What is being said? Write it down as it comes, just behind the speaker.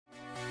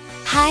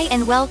Hi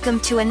and welcome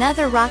to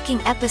another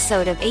rocking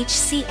episode of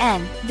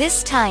HCN.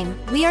 This time,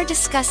 we are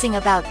discussing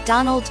about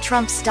Donald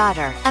Trump's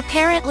daughter.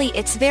 Apparently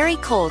it's very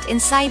cold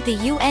inside the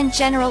UN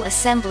General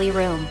Assembly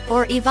room,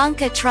 or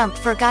Ivanka Trump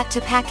forgot to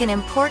pack an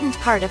important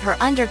part of her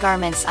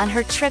undergarments on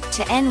her trip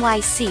to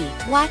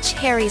NYC. Watch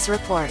Harry's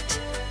report.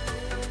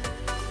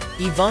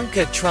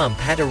 Ivanka Trump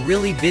had a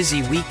really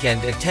busy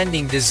weekend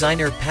attending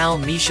designer pal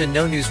Misha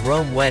Nonu's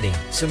Rome wedding,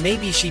 so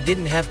maybe she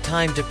didn't have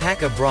time to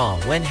pack a bra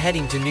when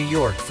heading to New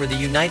York for the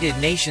United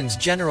Nations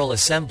General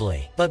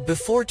Assembly. But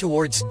before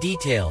towards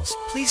details,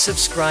 please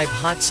subscribe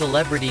Hot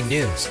Celebrity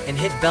News and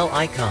hit bell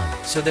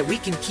icon so that we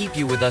can keep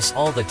you with us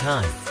all the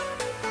time.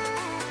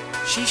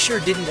 She sure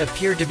didn't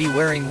appear to be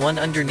wearing one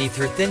underneath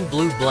her thin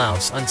blue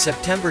blouse on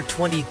September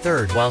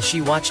 23 while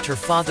she watched her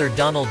father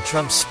Donald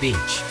Trump's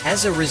speech.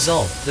 As a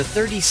result, the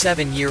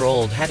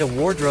 37-year-old had a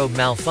wardrobe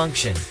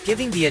malfunction,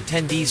 giving the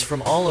attendees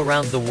from all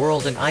around the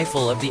world an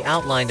eyeful of the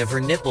outline of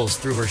her nipples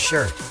through her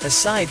shirt.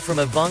 Aside from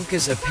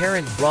Ivanka's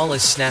apparent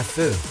braless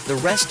snafu, the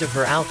rest of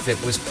her outfit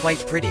was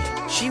quite pretty.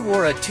 She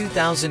wore a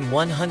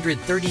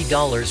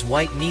 $2,130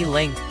 white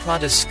knee-length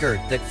Prada skirt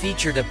that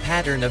featured a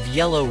pattern of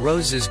yellow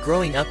roses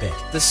growing up it.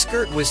 The skirt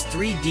was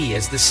 3D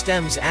as the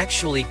stems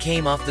actually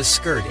came off the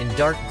skirt in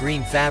dark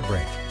green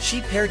fabric.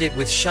 She paired it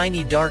with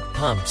shiny dark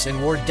pumps and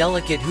wore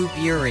delicate hoop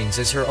earrings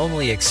as her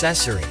only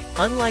accessory.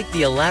 Unlike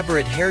the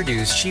elaborate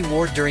hairdos she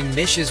wore during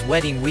Misha's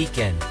wedding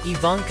weekend,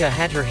 Ivanka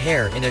had her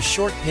hair in a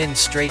short pinned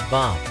straight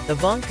bob.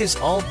 Ivanka's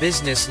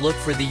all-business look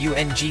for the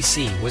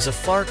UNGC was a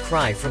far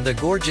cry from the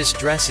gorgeous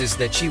dresses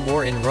that she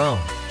wore in Rome.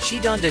 She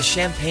donned a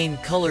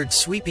champagne-colored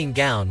sweeping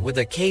gown with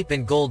a cape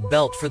and gold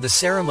belt for the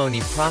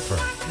ceremony proper.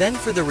 Then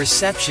for the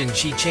reception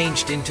she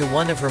changed into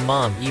one of her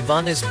mom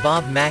Ivana's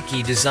Bob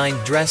Mackie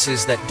designed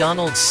dresses that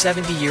Donald's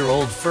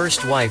 70-year-old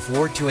first wife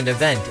wore to an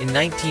event in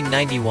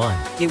 1991.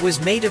 It was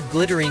made of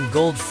glittering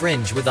gold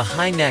fringe with a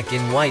high neck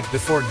in white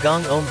before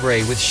gong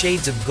ombre with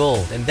shades of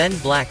gold and then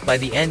black by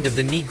the end of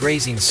the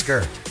knee-grazing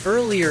skirt.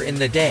 Earlier in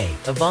the day,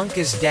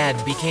 Ivanka's dad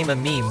became a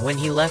meme when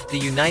he left the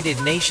United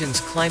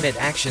Nations Climate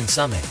Action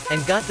Summit,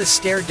 and got the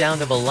stare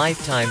down of a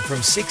lifetime from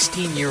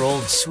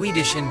 16-year-old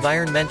Swedish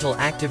environmental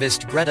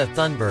activist Greta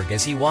Thunberg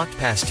as he walked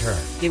past her.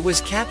 It was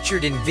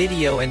captured in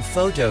video and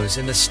photos,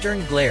 and the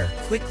stern glare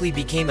quickly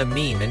became a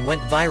meme and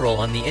went viral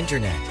on the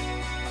internet.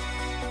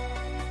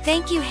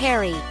 Thank you,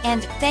 Harry,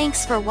 and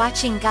thanks for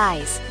watching,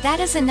 guys. That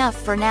is enough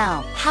for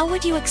now. How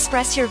would you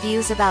express your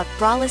views about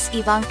braless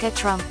Ivanka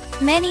Trump?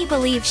 Many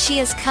believe she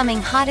is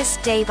coming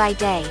hottest day by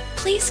day.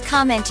 Please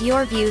comment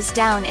your views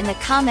down in the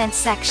comment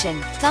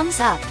section. Thumbs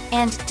up,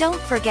 and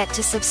don't forget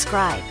to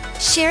subscribe.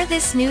 Share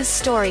this news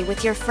story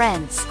with your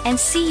friends, and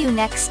see you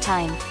next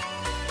time.